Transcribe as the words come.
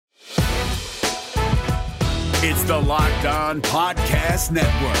It's the Locked On Podcast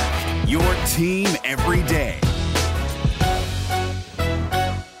Network, your team every day.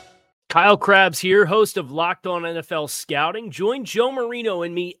 Kyle Krabs here, host of Locked On NFL Scouting. Join Joe Marino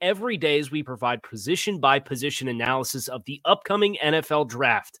and me every day as we provide position-by-position analysis of the upcoming NFL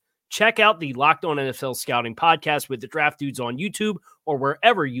Draft. Check out the Locked On NFL Scouting podcast with the Draft Dudes on YouTube or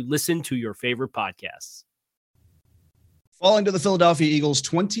wherever you listen to your favorite podcasts. Falling to the Philadelphia Eagles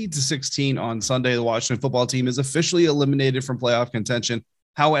 20-16 on Sunday, the Washington football team is officially eliminated from playoff contention.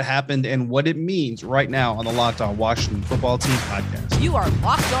 How it happened and what it means right now on the Locked On Washington Football Team podcast. You are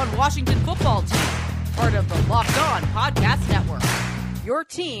Locked On Washington Football Team, part of the Locked On Podcast Network, your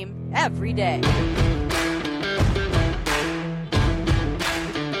team every day.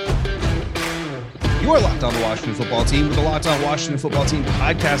 You are Locked On the Washington Football Team with the Locked On Washington Football Team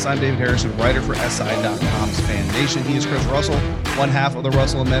podcast. I'm David Harrison, writer for SI.com's Fan Nation. He is Chris Russell, one half of the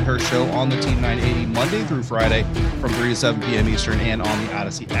Russell and Medhurst Show on the Team 980 Monday through Friday from 3 to 7 p.m. Eastern and on the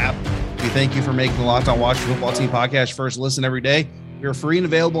Odyssey app. We thank you for making the Locked On Washington Football Team podcast first listen every day. We are free and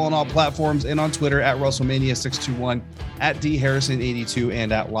available on all platforms and on Twitter at RussellMania621, at DHarrison82,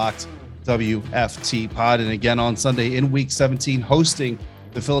 and at Locked WFT Pod. And again on Sunday in Week 17, hosting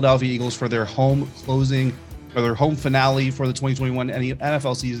the Philadelphia Eagles for their home finale for the 2021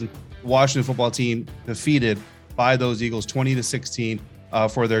 NFL season. The Washington football team defeated by those Eagles 20-16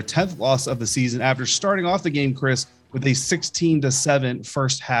 for their 10th loss of the season after starting off the game, Chris, with a 16-7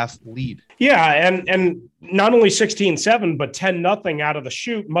 first half lead. Yeah, and not only 16-7, but 10-0 out of the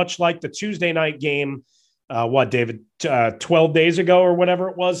chute, much like the Tuesday night game, David, 12 days ago or whatever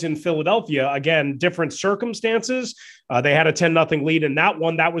it was in Philadelphia. Again, different circumstances. They had a 10-0 lead in that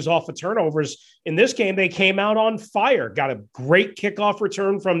one. That was off of turnovers. In this game, they came out on fire. Got a great kickoff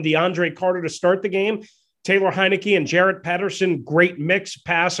return from DeAndre Carter to start the game. Taylor Heineke and Jarrett Patterson, great mix,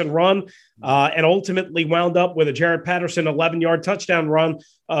 pass and run, and ultimately wound up with a Jarrett Patterson 11-yard touchdown run,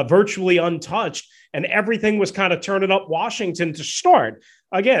 virtually untouched. And everything was kind of turning up Washington to start.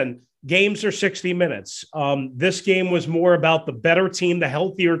 Again, games are 60 minutes. This game was more about the better team, the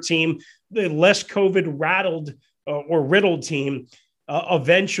healthier team, the less COVID rattled or riddled team,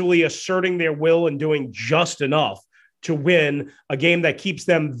 eventually asserting their will and doing just enough to win a game that keeps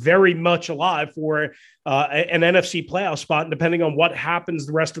them very much alive for an NFC playoff spot. And depending on what happens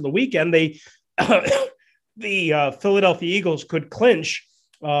the rest of the weekend, the Philadelphia Eagles could clinch.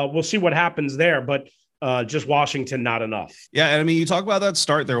 We'll see what happens there, but just Washington, not enough. Yeah, and I mean, you talk about that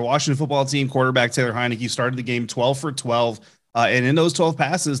start there. Washington football team quarterback Taylor Heineke started the game 12 for 12, and in those 12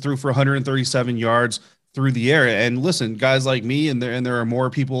 passes, threw for 137 yards through the air. And listen, guys like me, and there are more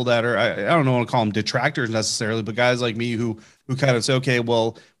people that are, I don't know, want to call them detractors necessarily, but guys like me who kind of say, okay,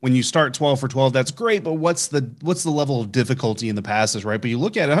 well, when you start 12 for 12, that's great, but what's the level of difficulty in the passes, right? But you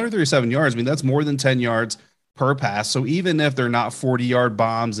look at 137 yards, I mean, that's more than 10 yards per pass. So even if they're not 40-yard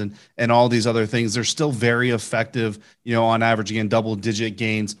bombs and all these other things, they're still very effective, on average, again, double-digit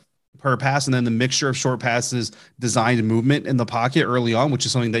gains per pass. And then the mixture of short passes, designed movement in the pocket early on, which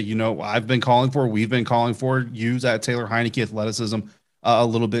is something that, I've been calling for, we've been calling for, use that Taylor Heineke athleticism a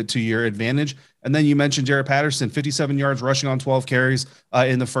little bit to your advantage. And then you mentioned Jarrett Patterson, 57 yards rushing on 12 carries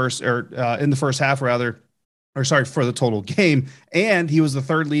in the first half, for the total game. And he was the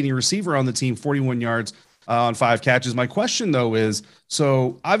third leading receiver on the team, 41 yards on 5 catches. My question, though, is,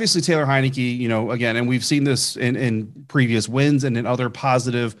 so obviously Taylor Heineke, again, and we've seen this in previous wins and in other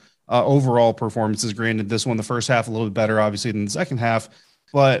positive overall performances. Granted, this one, the first half, a little bit better, obviously, than the second half.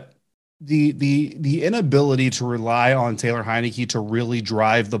 But the inability to rely on Taylor Heineke to really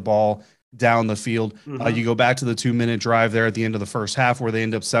drive the ball down the field. You go back to the 2-minute drive there at the end of the first half where they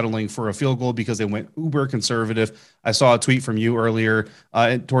end up settling for a field goal because they went uber conservative. I saw a tweet from you earlier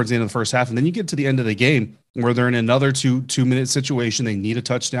towards the end of the first half. And then you get to the end of the game where they're in another two-minute situation. They need a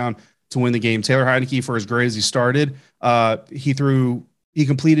touchdown to win the game. Taylor Heineke, for as great as he started, he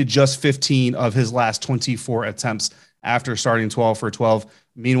completed just 15 of his last 24 attempts after starting 12 for 12.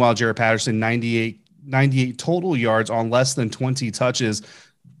 Meanwhile, Jarrett Patterson, 98 total yards on less than 20 touches.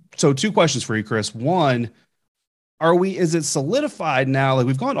 So 2 questions for you, Chris. One, is it solidified now? Like,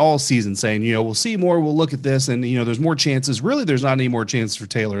 we've gone all season saying, we'll see more, we'll look at this, and, there's more chances. Really, there's not any more chances for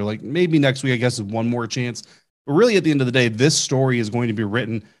Taylor. Like, maybe next week, I guess, is one more chance. But really, at the end of the day, this story is going to be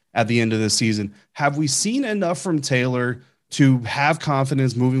written at the end of this season. Have we seen enough from Taylor to have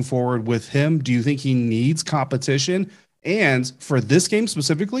confidence moving forward with him? Do you think he needs competition? And for this game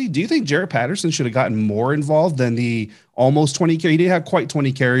specifically, do you think Jarrett Patterson should have gotten more involved than the almost 20 carries? He didn't have quite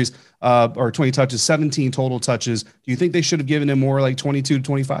 20 carries or 20 touches, 17 total touches. Do you think they should have given him more, like 22 to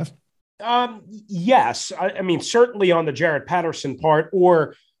 25? Yes. I mean, certainly on the Jarrett Patterson part,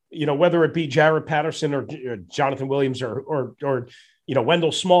 or whether it be Jared Patterson or Jonathan Williams or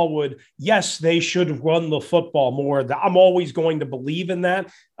Wendell Smallwood, yes, they should run the football more. I'm always going to believe in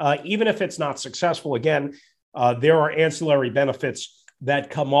that. Even if it's not successful, again, there are ancillary benefits that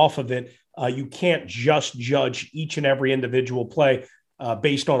come off of it. You can't just judge each and every individual play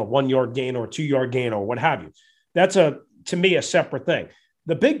based on a 1 yard gain or a 2 yard gain or what have you. That's to me, a separate thing.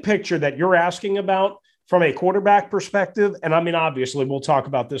 The big picture that you're asking about from a quarterback perspective, and I mean, obviously we'll talk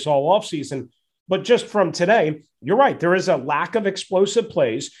about this all offseason, but just from today, you're right. There is a lack of explosive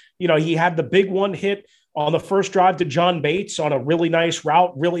plays. He had the big one hit on the first drive to John Bates on a really nice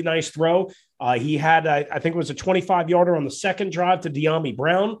route, really nice throw. He had, I think it was a 25-yarder on the second drive to De'Ami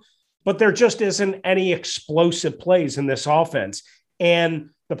Brown, but there just isn't any explosive plays in this offense. And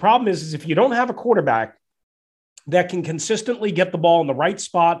the problem is if you don't have a quarterback that can consistently get the ball in the right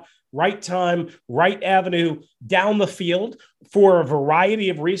spot, right time, right avenue down the field for a variety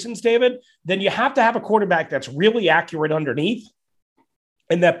of reasons, David, then you have to have a quarterback that's really accurate underneath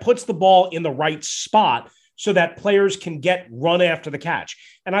and that puts the ball in the right spot so that players can get run after the catch.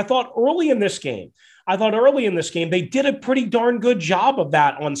 And I thought early in this game, they did a pretty darn good job of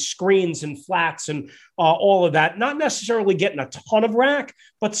that on screens and flats and all of that, not necessarily getting a ton of rack,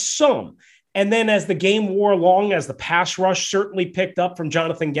 but some. And then as the game wore along, as the pass rush certainly picked up from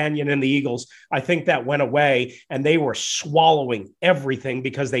Jonathan Gagnon and the Eagles, I think that went away and they were swallowing everything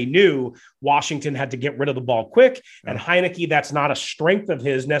because they knew Washington had to get rid of the ball quick. And Heineke, that's not a strength of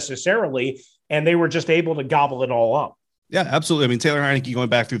his necessarily. And they were just able to gobble it all up. Yeah, absolutely. I mean, Taylor Heineke going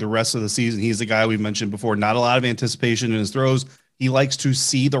back through the rest of the season, he's the guy we've mentioned before, not a lot of anticipation in his throws. He likes to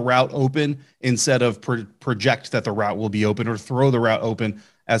see the route open instead of project that the route will be open or throw the route open,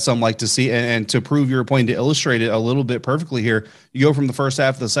 as some like to see. And to prove your point, to illustrate it a little bit perfectly here, you go from the first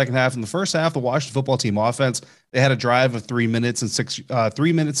half to the second half. In the first half, the Washington football team offense, they had a drive of 3 minutes and 6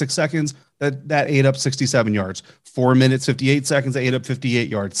 seconds that ate up 67 yards. 4 minutes, 58 seconds, that ate up 58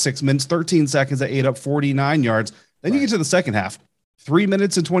 yards. 6 minutes, 13 seconds, that ate up 49 yards. Then you get to the second half, 3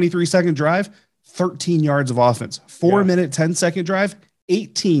 minutes and 23-second drive, 13 yards of offense. 4 minute, 10-second drive,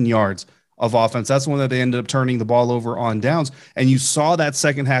 18 yards of offense. That's the one that they ended up turning the ball over on downs. And you saw that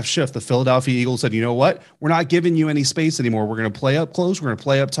second half shift. The Philadelphia Eagles said, you know what? We're not giving you any space anymore. We're going to play up close. We're going to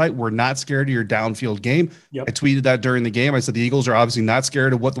play up tight. We're not scared of your downfield game. Yep. I tweeted that during the game. I said the Eagles are obviously not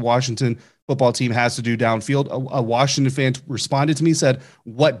scared of what the Washington football team has to do downfield. A Washington fan responded to me, said,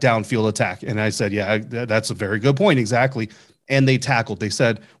 what downfield attack? And I said, yeah, that's a very good point. Exactly. And they tackled. They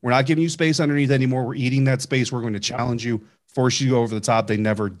said, we're not giving you space underneath anymore. We're eating that space. We're going to challenge you, force you over the top. They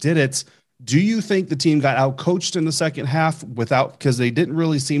never did it. Do you think the team got outcoached in the second half because they didn't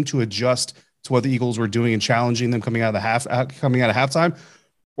really seem to adjust to what the Eagles were doing and challenging them coming out of halftime?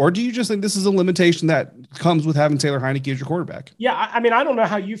 Or do you just think this is a limitation that comes with having Taylor Heineke as your quarterback? Yeah, I mean, I don't know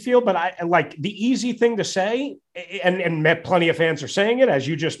how you feel, but I like the easy thing to say, and plenty of fans are saying it, as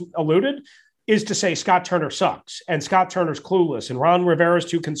you just alluded, is to say Scott Turner sucks and Scott Turner's clueless and Ron Rivera's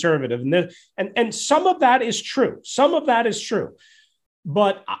too conservative. And some of that is true. Some of that is true.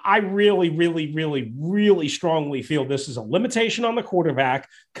 But I really, really, really, really strongly feel this is a limitation on the quarterback,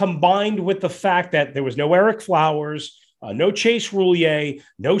 combined with the fact that there was no Eric Flowers, no Chase Roulier,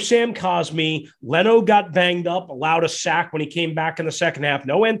 no Sam Cosmi. Leno got banged up, allowed a sack when he came back in the second half.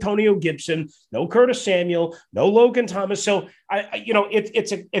 No Antonio Gibson, no Curtis Samuel, no Logan Thomas. So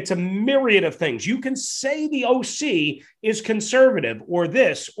it's a myriad of things. You can say the OC is conservative or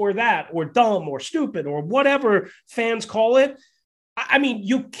this or that or dumb or stupid or whatever fans call it. I mean,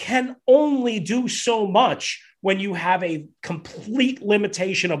 you can only do so much when you have a complete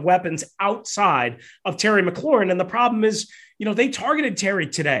limitation of weapons outside of Terry McLaurin. And the problem is, they targeted Terry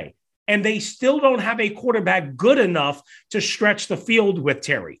today and they still don't have a quarterback good enough to stretch the field with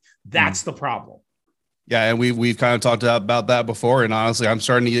Terry. That's the problem. Yeah. And we've kind of talked about that before. And honestly, I'm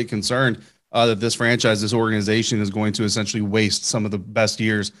starting to get concerned that this franchise, this organization is going to essentially waste some of the best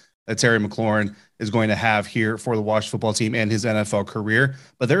years that Terry McLaurin is going to have here for the Washington football team and his NFL career.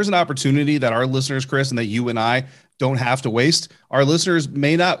 But there's an opportunity that our listeners, Chris, and that you and I don't have to waste. Our listeners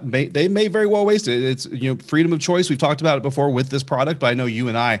may very well waste it. It's, freedom of choice. We've talked about it before with this product, but I know you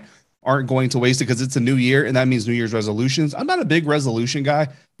and I aren't going to waste it because it's a new year and that means New Year's resolutions. I'm not a big resolution guy,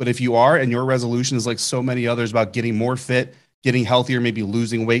 but if you are, and your resolution is like so many others about getting more fit, getting healthier, maybe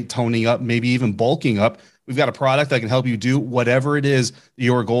losing weight, toning up, maybe even bulking up, we've got a product that can help you do whatever it is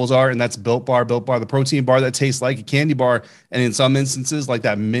your goals are, and that's Built Bar, the protein bar that tastes like a candy bar, and in some instances, like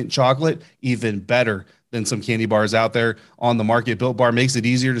that mint chocolate, even better than some candy bars out there on the market. Built Bar makes it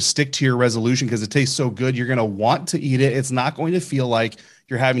easier to stick to your resolution because it tastes so good. You're going to want to eat it. It's not going to feel like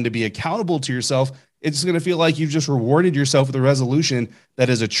you're having to be accountable to yourself. it's going to feel like you've just rewarded yourself with a resolution that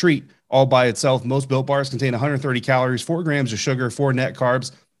is a treat all by itself. Most Built bars contain 130 calories, 4 grams of sugar, 4 net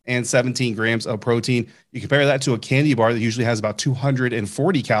carbs, and 17 grams of protein. You compare that to a candy bar that usually has about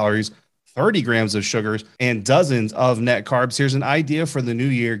 240 calories, 30 grams of sugars, and dozens of net carbs. Here's an idea for the new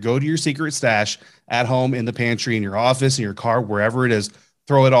year. Go to your secret stash at home, in the pantry, in your office, in your car, wherever it is.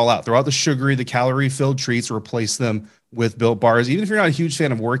 Throw it all out. Throw out the sugary, the calorie-filled treats, replace them with Built bars. Even if you're not a huge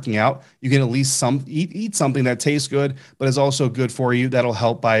fan of working out, you can at least eat something that tastes good, but is also good for you. That'll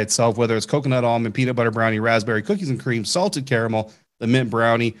help by itself, whether it's coconut almond, peanut butter brownie, raspberry, cookies and cream, salted caramel, the mint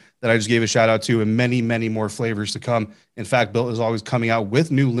brownie that I just gave a shout out to, and many, many more flavors to come. In fact, Built is always coming out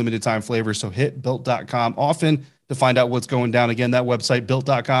with new limited time flavors. So hit built.com often to find out what's going down. Again, that website,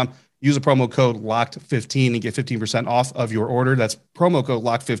 built.com. Use a promo code LOCKED15 and get 15% off of your order. That's promo code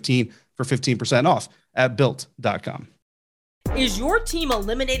LOCKED15 for 15% off at built.com. Is your team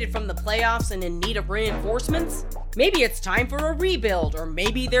eliminated from the playoffs and in need of reinforcements? Maybe it's time for a rebuild, or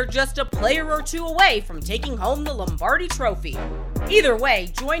maybe they're just a player or two away from taking home the Lombardi Trophy. Either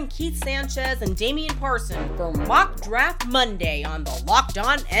way, join Keith Sanchez and Damian Parson for Mock Draft Monday on the Locked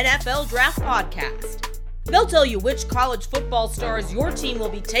On NFL Draft Podcast. They'll tell you which college football stars your team will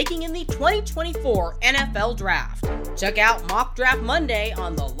be taking in the 2024 NFL Draft. Check out Mock Draft Monday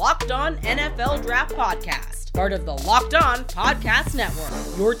on the Locked On NFL Draft Podcast, part of the Locked On Podcast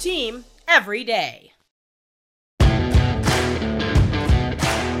Network. Your team every day.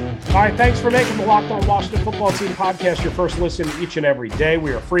 All right, thanks for making the Locked On Washington Football Team podcast your first listen each and every day.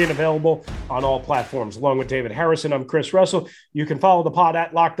 We are free and available on all platforms. Along with David Harrison, I'm Chris Russell. You can follow the pod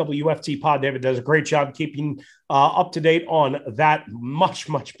at LockWFT Pod. David does a great job keeping up to date on that, much,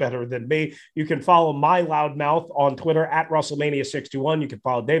 much better than me. You can follow my loudmouth on Twitter at RussellMania621. You can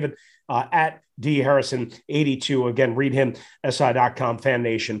follow David at DHarrison82. Again, read him, SI.com, Fan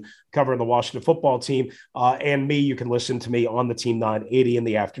Nation, covering the Washington Football Team. And me, you can listen to me on the Team 980 in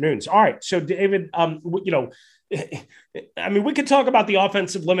the afternoons. All right. So, David, we could talk about the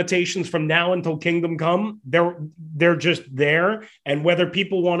offensive limitations from now until Kingdom Come. They're just there. And whether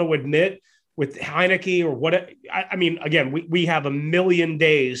people want to admit with Heineke or what, again, we have a million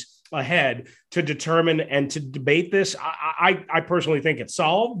days ahead to determine and to debate this. I personally think it's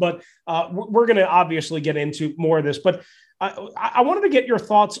solved, but we're going to obviously get into more of this. But I wanted to get your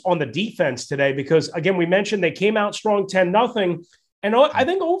thoughts on the defense today, because, again, we mentioned they came out strong 10-0. And I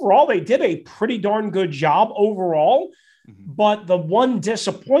think overall they did a pretty darn good job overall. Mm-hmm. But the one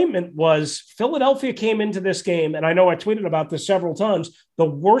disappointment was Philadelphia came into this game, and I know I tweeted about this several times, the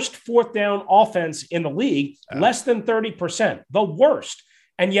worst fourth down offense in the league, less than 30%, the worst.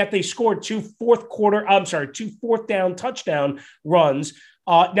 And yet they scored two fourth down touchdown runs.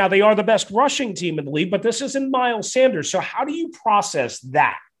 Now they are the best rushing team in the league, but this isn't Miles Sanders. So how do you process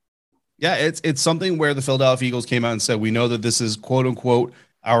that? Yeah, it's something where the Philadelphia Eagles came out and said, we know that this is quote unquote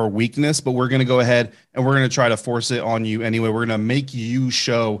our weakness, but we're going to go ahead and we're going to try to force it on you anyway. We're going to make you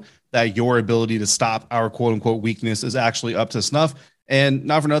show that your ability to stop our quote unquote weakness is actually up to snuff. And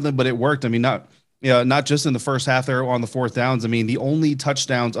not for nothing, but it worked. I mean, not just in the first half there on the fourth downs. I mean, the only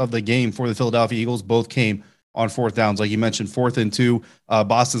touchdowns of the game for the Philadelphia Eagles both came on fourth downs. Like you mentioned, 4th and 2,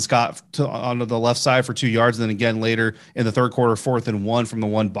 Boston Scott on the left side for 2 yards. And then again, later in the third quarter, 4th and 1 from the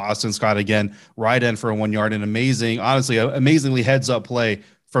 1, Boston Scott again, right end for a 1 yard. And amazingly heads up play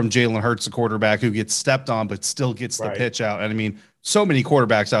from Jalen Hurts, the quarterback, who gets stepped on, but still gets the pitch out. And I mean, so many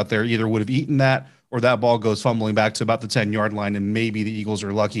quarterbacks out there either would have eaten that, or that ball goes fumbling back to about the 10-yard line, and maybe the Eagles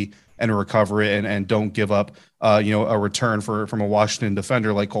are lucky and recover it and don't give up, a return from a Washington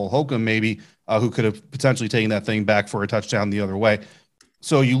defender like Cole Holcomb, maybe, who could have potentially taken that thing back for a touchdown the other way.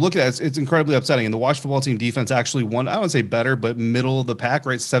 So you look at it, it's incredibly upsetting. And the Washington Football Team defense actually won, I wouldn't say better, but middle of the pack,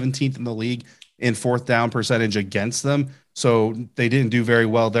 right? 17th in the league in fourth down percentage against them. So they didn't do very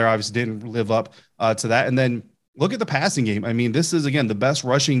well there. Obviously didn't live up to that. And then look at the passing game. I mean, this is, again, the best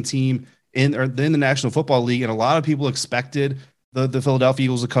rushing team in the National Football League. And a lot of people expected the Philadelphia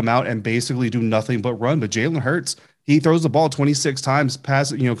Eagles to come out and basically do nothing but run. But Jalen Hurts, he throws the ball 26 times,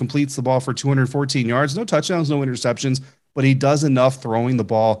 completes the ball for 214 yards, no touchdowns, no interceptions, but he does enough throwing the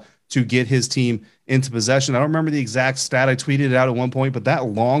ball to get his team into possession. I don't remember the exact stat. I tweeted it out at one point, but that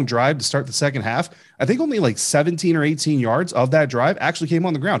long drive to start the second half, I think only like 17 or 18 yards of that drive actually came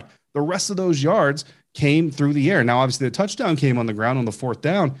on the ground. The rest of those yards came through the air. Now, obviously, the touchdown came on the ground on the fourth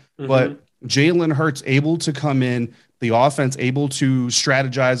down, but Jalen Hurts able to come in, the offense able to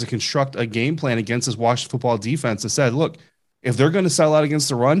strategize and construct a game plan against this Washington Football defense that said, look, if they're going to sell out against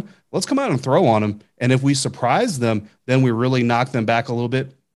the run, let's come out and throw on them. And if we surprise them, then we really knock them back a little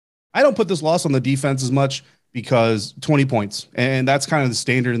bit. I don't put this loss on the defense as much because 20 points. And that's kind of the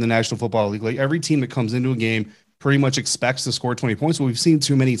standard in the National Football League. Like every team that comes into a game pretty much expects to score 20 points. But we've seen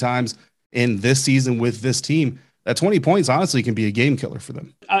too many times in this season with this team that 20 points honestly can be a game killer for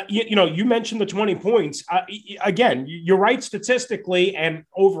them. You mentioned the 20 points. Again, you're right statistically and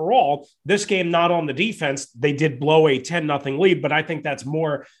overall, this game not on the defense. They did blow a 10-0 lead, but I think that's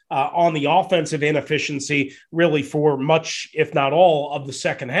more on the offensive inefficiency really for much, if not all, of the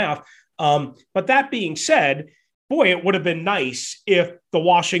second half. But that being said, boy, it would have been nice if the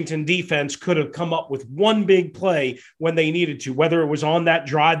Washington defense could have come up with one big play when they needed to, whether it was on that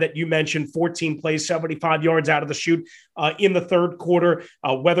drive that you mentioned, 14 plays, 75 yards out of the chute in the third quarter,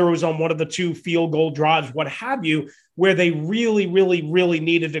 whether it was on one of the 2 field goal drives, what have you, where they really, really, really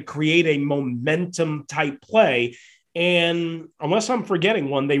needed to create a momentum type play. And unless I'm forgetting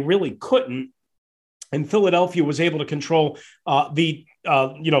one, they really couldn't. And Philadelphia was able to control the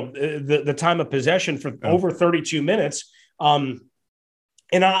time of possession for over 32 minutes. And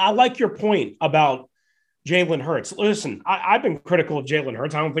I like your point about Jalen Hurts. Listen, I've been critical of Jalen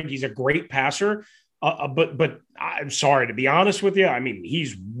Hurts. I don't think he's a great passer, but I'm sorry, to be honest with you. I mean,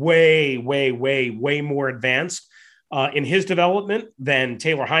 he's way, way, way, way more advanced in his development than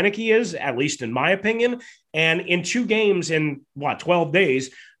Taylor Heineke is, at least in my opinion. And in 2 games in 12 days,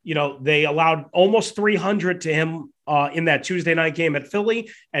 they allowed almost 300 to him in that Tuesday night game at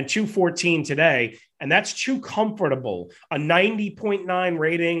Philly and 214 today. And that's too comfortable. A 90.9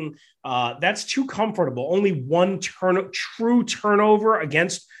 rating, that's too comfortable. Only one true turnover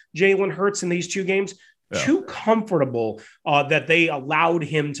against Jalen Hurts in these 2 games. Yeah. Too comfortable that they allowed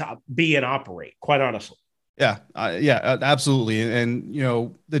him to be and operate, quite honestly. Yeah, absolutely. And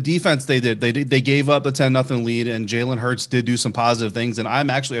the defense they gave up a 10-0 lead, and Jalen Hurts did do some positive things. And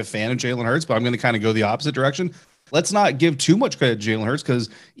I'm actually a fan of Jalen Hurts, but I'm going to kind of go the opposite direction. Let's not give too much credit to Jalen Hurts, because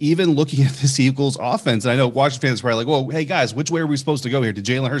even looking at this Eagles offense, and I know Washington fans are probably like, well, hey guys, which way are we supposed to go here? Did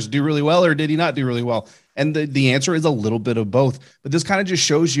Jalen Hurts do really well, or did he not do really well? And the answer is a little bit of both. But this kind of just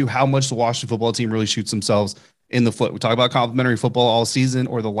shows you how much the Washington football team really shoots themselves in the foot. We talk about complimentary football all season,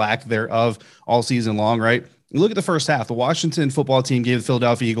 or the lack thereof all season long, right? You look at the first half, the Washington football team gave the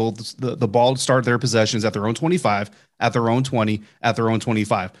Philadelphia Eagles the ball to start their possessions at their own 25, at their own 20, at their own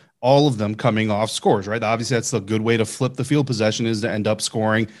 25. All of them coming off scores, right? Obviously, that's the good way to flip the field possession, is to end up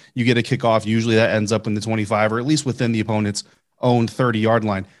scoring. You get a kickoff. Usually that ends up in the 25, or at least within the opponent's own 30-yard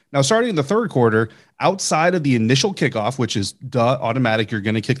line. Now, starting in the third quarter, outside of the initial kickoff, which is automatic, you're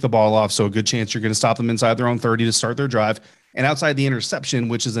going to kick the ball off, so a good chance you're going to stop them inside their own 30 to start their drive. And outside the interception,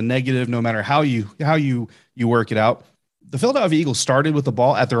 which is a negative no matter how you work it out, the Philadelphia Eagles started with the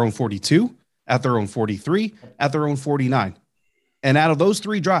ball at their own 42, at their own 43, at their own 49. And out of those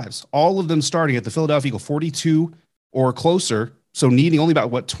 3 drives, all of them starting at the Philadelphia Eagle 42 or closer, so needing only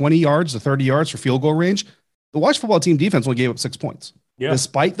about 20 yards to 30 yards for field goal range, the Washington football team defense only gave up 6 points. Yeah.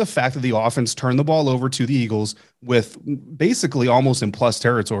 Despite the fact that the offense turned the ball over to the Eagles with basically almost in plus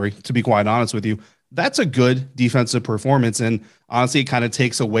territory, to be quite honest with you. That's a good defensive performance. And honestly, it kind of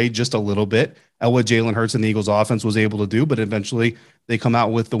takes away just a little bit at what Jalen Hurts and the Eagles offense was able to do, but eventually they come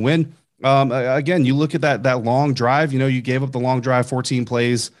out with the win. Again, you look at that long drive, you gave up the long drive, 14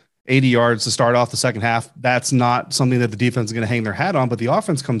 plays, 80 yards to start off the second half. That's not something that the defense is going to hang their hat on, but the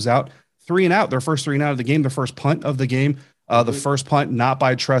offense comes out 3 and out, their first 3 and out of the game, their first punt of the game. The first punt not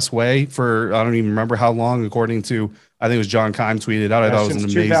by Tress Way for, I don't even remember how long, according to, I think it was John Keim tweeted out. I thought it was an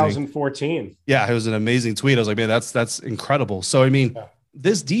amazing 2014. Yeah, it was an amazing tweet. I was like, man, that's incredible. So, I mean,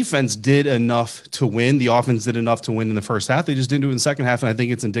 this defense did enough to win. The offense did enough to win in the first half. They just didn't do it in the second half. And I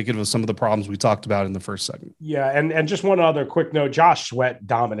think it's indicative of some of the problems we talked about in the first segment. Yeah. And just one other quick note, Josh Sweat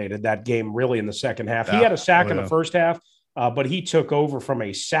dominated that game really in the second half. He had a sack in the first half. But he took over from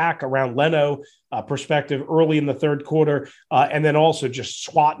a sack around Leno perspective early in the third quarter, and then also just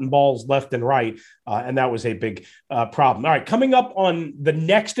swatting balls left and right. And that was a big problem. All right, coming up on the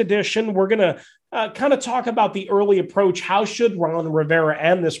next edition, we're going to kind of talk about the early approach. How should Ron Rivera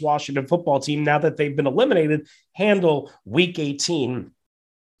and this Washington football team, now that they've been eliminated, handle Week 18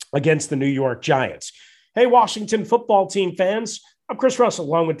 against the New York Giants? Hey, Washington football team fans, I'm Chris Russell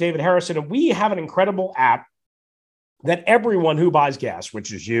along with David Harrison, and we have an incredible app that everyone who buys gas,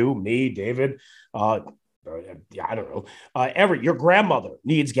 which is you, me, David, I don't know, your grandmother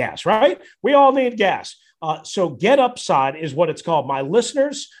needs gas, right? We all need gas. So Get Upside is what it's called. My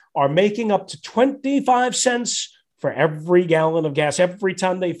listeners are making up to 25 cents for every gallon of gas every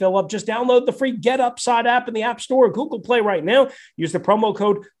time they fill up. Just download the free Get Upside app in the App Store or Google Play right now. Use the promo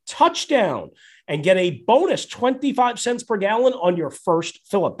code TOUCHDOWN and get a bonus 25 cents per gallon on your first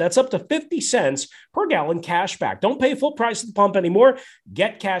fill up. That's up to 50 cents per gallon cash back. Don't pay full price at the pump anymore.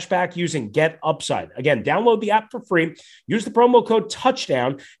 Get cash back using Get Upside. Again, download the app for free. Use the promo code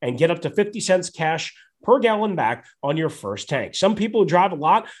touchdown and get up to 50 cents cash per gallon back on your first tank. Some people who drive a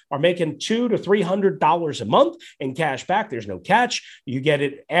lot are making $200 to $300 a month in cash back. There's no catch. You get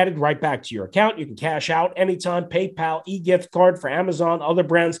it added right back to your account. You can cash out anytime, PayPal, e-gift card for Amazon, other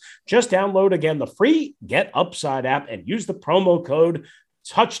brands. Just download, again, the free Get Upside app and use the promo code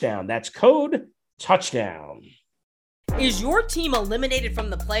touchdown. That's code touchdown. Is your team eliminated from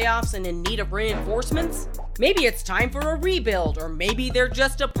the playoffs and in need of reinforcements? Maybe it's time for a rebuild, or maybe they're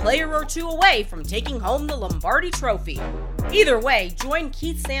just a player or two away from taking home the Lombardi Trophy. Either way, join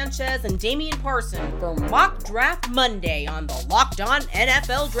Keith Sanchez and Damian Parson for Mock Draft Monday on the Locked On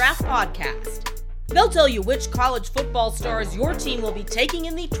NFL Draft Podcast. They'll tell you which college football stars your team will be taking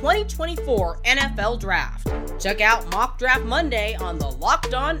in the 2024 NFL Draft. Check out Mock Draft Monday on the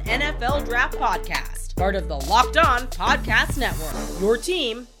Locked On NFL Draft Podcast, part of the Locked On Podcast Network. Your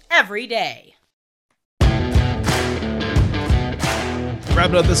team every day.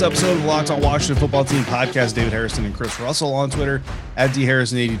 Wrapping up this episode of the Locked On Washington Football Team podcast, David Harrison and Chris Russell on Twitter, at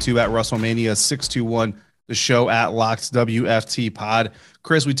DHarrison82, at WrestleMania621, the show at Locked WFT Pod.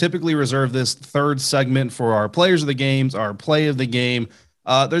 Chris, we typically reserve this third segment for our players of the games, our play of the game.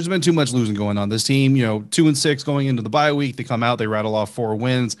 There's been too much losing going on. This team, 2-6 going into the bye week. They come out, they rattle off 4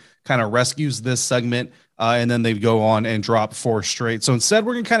 wins, kind of rescues this segment, and then they go on and drop 4 straight. So instead,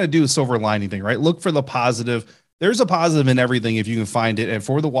 we're going to kind of do a silver lining thing, right? Look for the positive. There's a positive in everything if you can find it. And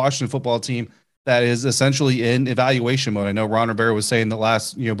for the Washington football team that is essentially in evaluation mode, I know Ron Rivera was saying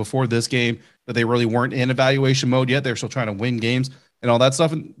the before this game that they really weren't in evaluation mode yet. They're still trying to win games and all that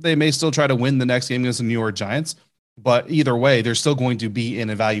stuff. And they may still try to win the next game against the New York Giants. But either way, they're still going to be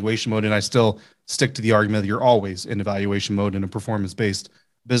in evaluation mode. And I still stick to the argument that you're always in evaluation mode in a performance-based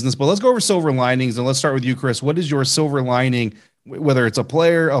business. But let's go over silver linings. And let's start with you, Chris. What is your silver lining, whether it's a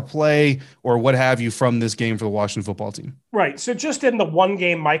player, a play, or what have you, from this game for the Washington football team? Right. So just in the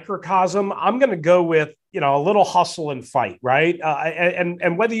one-game microcosm, I'm going to go with, a little hustle and fight, right?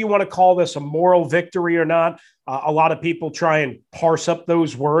 And whether you want to call this a moral victory or not, a lot of people try and parse up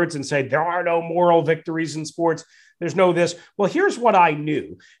those words and say there are no moral victories in sports. There's no this. Well, here's what I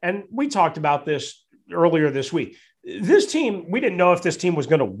knew. And we talked about this earlier this week. This team, we didn't know if this team was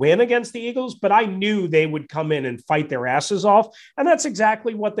going to win against the Eagles, but I knew they would come in and fight their asses off. And that's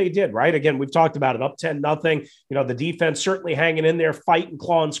exactly what they did, right? Again, we've talked about it, up 10-0. The defense certainly hanging in there, fighting,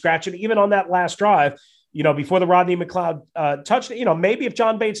 clawing, scratching, even on that last drive, before the Rodney McLeod touchdown. Maybe if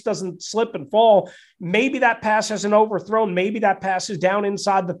John Bates doesn't slip and fall, maybe that pass isn't overthrown. Maybe that pass is down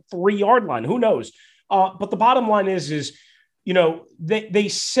inside the 3-yard line. Who knows? But the bottom line is they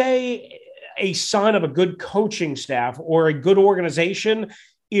say a sign of a good coaching staff or a good organization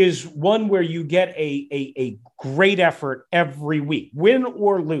is one where you get a great effort every week, win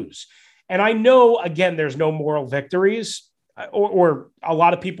or lose. And I know, again, there's no moral victories, or a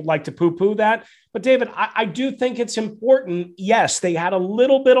lot of people like to poo-poo that. But David, I do think it's important. Yes, they had a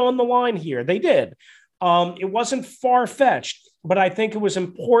little bit on the line here. They did. It wasn't far-fetched, but I think it was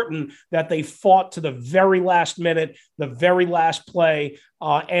important that they fought to the very last minute, the very last play,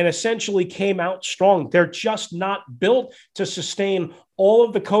 and essentially came out strong. They're just not built to sustain all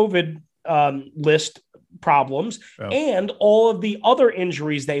of the COVID list problems and all of the other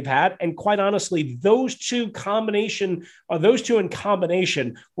injuries they've had. And quite honestly, those two in combination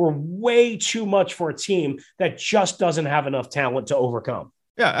were way too much for a team that just doesn't have enough talent to overcome.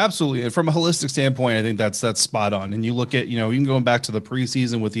 Yeah, absolutely. And from a holistic standpoint, I think that's spot on. And you look at, even going back to the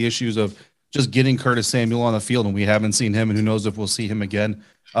preseason with the issues of just getting Curtis Samuel on the field, and we haven't seen him, and who knows if we'll see him again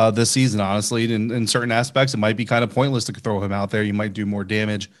this season, honestly. In certain aspects, it might be kind of pointless to throw him out there. You might do more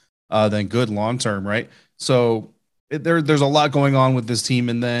damage than good long-term, right? So there's a lot going on with this team,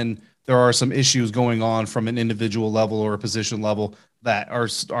 and then there are some issues going on from an individual level or a position level that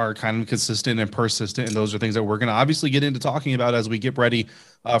are kind of consistent and persistent. And those are things that we're going to obviously get into talking about as we get ready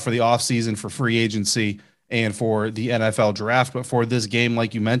for the offseason, for free agency, and for the NFL draft. But for this game,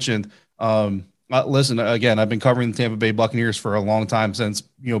 like you mentioned, listen, again, I've been covering the Tampa Bay Buccaneers for a long time, since,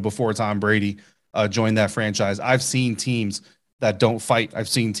 before Tom Brady joined that franchise. I've seen teams that don't fight. I've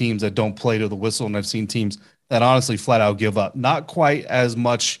seen teams that don't play to the whistle, and I've seen teams that honestly flat out give up. Not quite as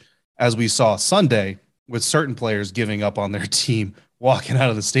much as we saw Sunday, with certain players giving up on their team, walking out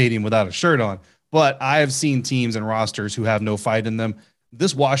of the stadium without a shirt on. But I have seen teams and rosters who have no fight in them.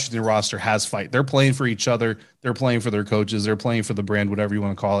 This Washington roster has fight. They're playing for each other. They're playing for their coaches. They're playing for the brand, whatever you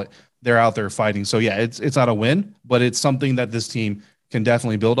want to call it. They're out there fighting. So yeah, it's not a win, but it's something that this team can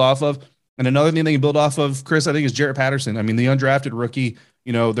definitely build off of. And another thing they can build off of, Chris, I think, is Jarrett Patterson. I mean, the undrafted rookie,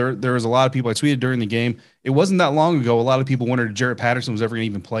 there was a lot of people, I tweeted during the game, it wasn't that long ago, a lot of people wondered if Jarrett Patterson was ever going to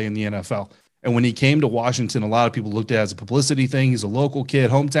even play in the NFL. And when he came to Washington, a lot of people looked at it as a publicity thing. He's a local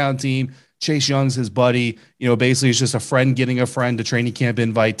kid, hometown team. Chase Young's his buddy. Basically it's just a friend getting a friend to training camp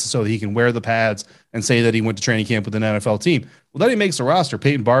invite so that he can wear the pads and say that he went to training camp with an NFL team. Well, then he makes the roster.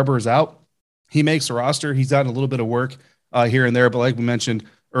 Peyton Barber is out. He makes the roster. He's gotten a little bit of work here and there, but like we mentioned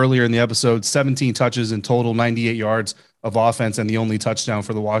earlier in the episode, 17 touches in total, 98 yards of offense, and the only touchdown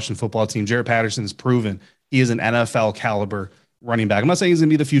for the Washington football team. Jarrett Patterson has proven he is an NFL caliber running back. I'm not saying he's going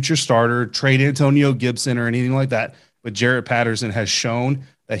to be the future starter, trade Antonio Gibson or anything like that, but Jarrett Patterson has shown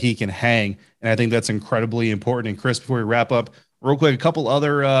that he can hang, and I think that's incredibly important. And Chris, before we wrap up, real quick, a couple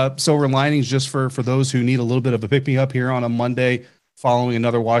other silver linings just for those who need a little bit of a pick-me-up here on a Monday following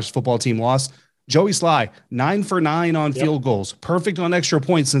another Washington football team loss. Joey Sly, 9 for 9 on field goals, perfect on extra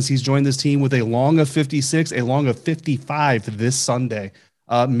points since he's joined this team with a long of 56, a long of 55 this Sunday.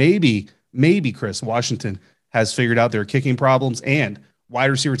 Maybe, Chris, Washington has figured out their kicking problems, and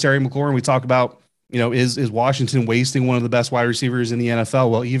wide receiver Terry McLaurin. We talk about, is Washington wasting one of the best wide receivers in the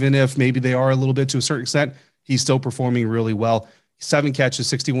NFL? Well, even if maybe they are a little bit to a certain extent, he's still performing really well. 7 catches,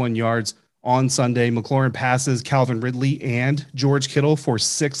 61 yards on Sunday. McLaurin passes Calvin Ridley and George Kittle for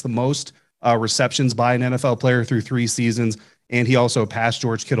 6th most receptions by an NFL player through 3 seasons. And he also passed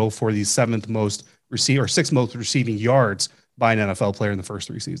George Kittle for the 6th most receiving yards by an NFL player in the first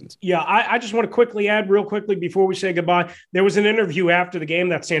 3 seasons. Yeah, I just want to quickly add real quickly before we say goodbye. There was an interview after the game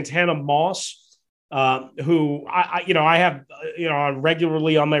that Santana Moss, who I have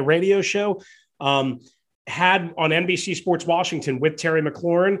regularly on my radio show, had on NBC Sports Washington with Terry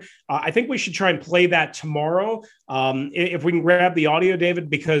McLaurin. I think we should try and play that tomorrow. If we can grab the audio, David,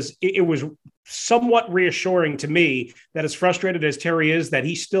 because it was somewhat reassuring to me that as frustrated as Terry is, that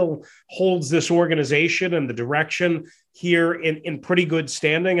he still holds this organization and the direction here in pretty good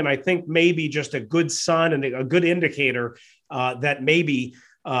standing. And I think maybe just a good sign and a good indicator that maybe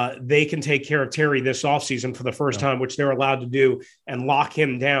they can take care of Terry this offseason for the first time, which they're allowed to do, and lock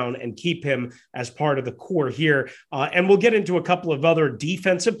him down and keep him as part of the core here. And we'll get into a couple of other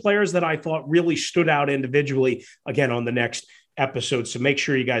defensive players that I thought really stood out individually, again, on the next episode. So make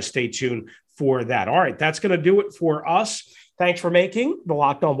sure you guys stay tuned for that. All right, that's going to do it for us. Thanks for making the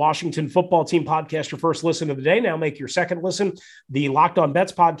Locked On Washington Football Team podcast your first listen of the day. Now make your second listen the Locked On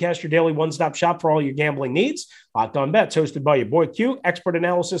Bets podcast, your daily one-stop shop for all your gambling needs. Locked On Bets, hosted by your boy Q, expert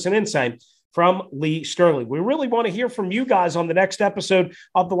analysis and insight from Lee Sterling. We really want to hear from you guys on the next episode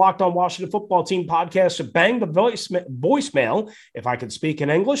of the Locked On Washington Football Team podcast. So bang the voicemail, if I can speak in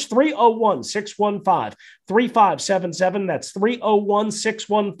English, 301-615-3577. That's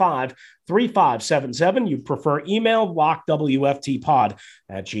 301-615-3577. You prefer email,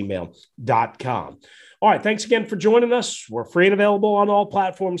 lockwftpod@gmail.com. All right, thanks again for joining us. We're free and available on all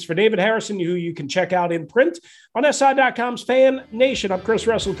platforms. For David Harrison, who you can check out in print on SI.com's Fan Nation. I'm Chris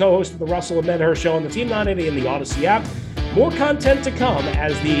Russell, co-host of the Russell and Medhurst Show on the Team 980 and the Odyssey app. More content to come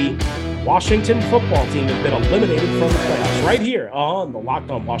as the Washington football team has been eliminated from the playoffs right here on the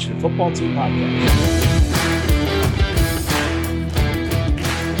Locked On Washington Football Team podcast.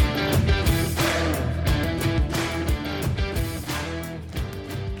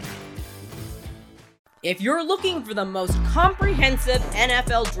 If you're looking for the most comprehensive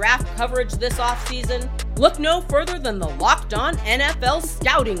NFL draft coverage this offseason, look no further than the Locked On NFL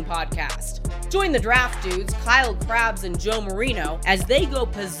Scouting Podcast. Join the draft dudes, Kyle Krabs and Joe Marino, as they go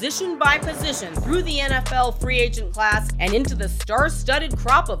position by position through the NFL free agent class and into the star-studded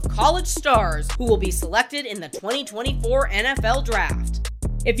crop of college stars who will be selected in the 2024 NFL Draft.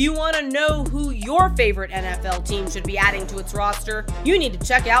 If you want to know who your favorite NFL team should be adding to its roster, you need to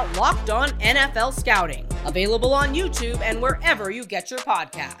check out Locked On NFL Scouting, available on YouTube and wherever you get your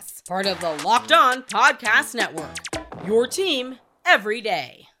podcasts. Part of the Locked On Podcast Network, your team every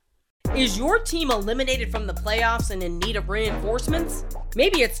day. Is your team eliminated from the playoffs and in need of reinforcements?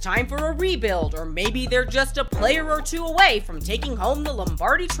 Maybe it's time for a rebuild, or maybe they're just a player or two away from taking home the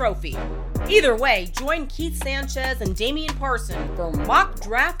Lombardi Trophy. Either way, join Keith Sanchez and Damian Parson for Mock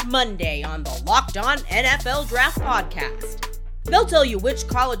Draft Monday on the Locked On NFL Draft Podcast. They'll tell you which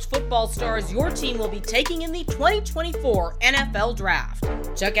college football stars your team will be taking in the 2024 NFL Draft.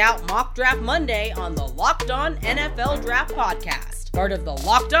 Check out Mock Draft Monday on the Locked On NFL Draft Podcast, part of the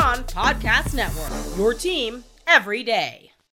Locked On Podcast Network, your team every day.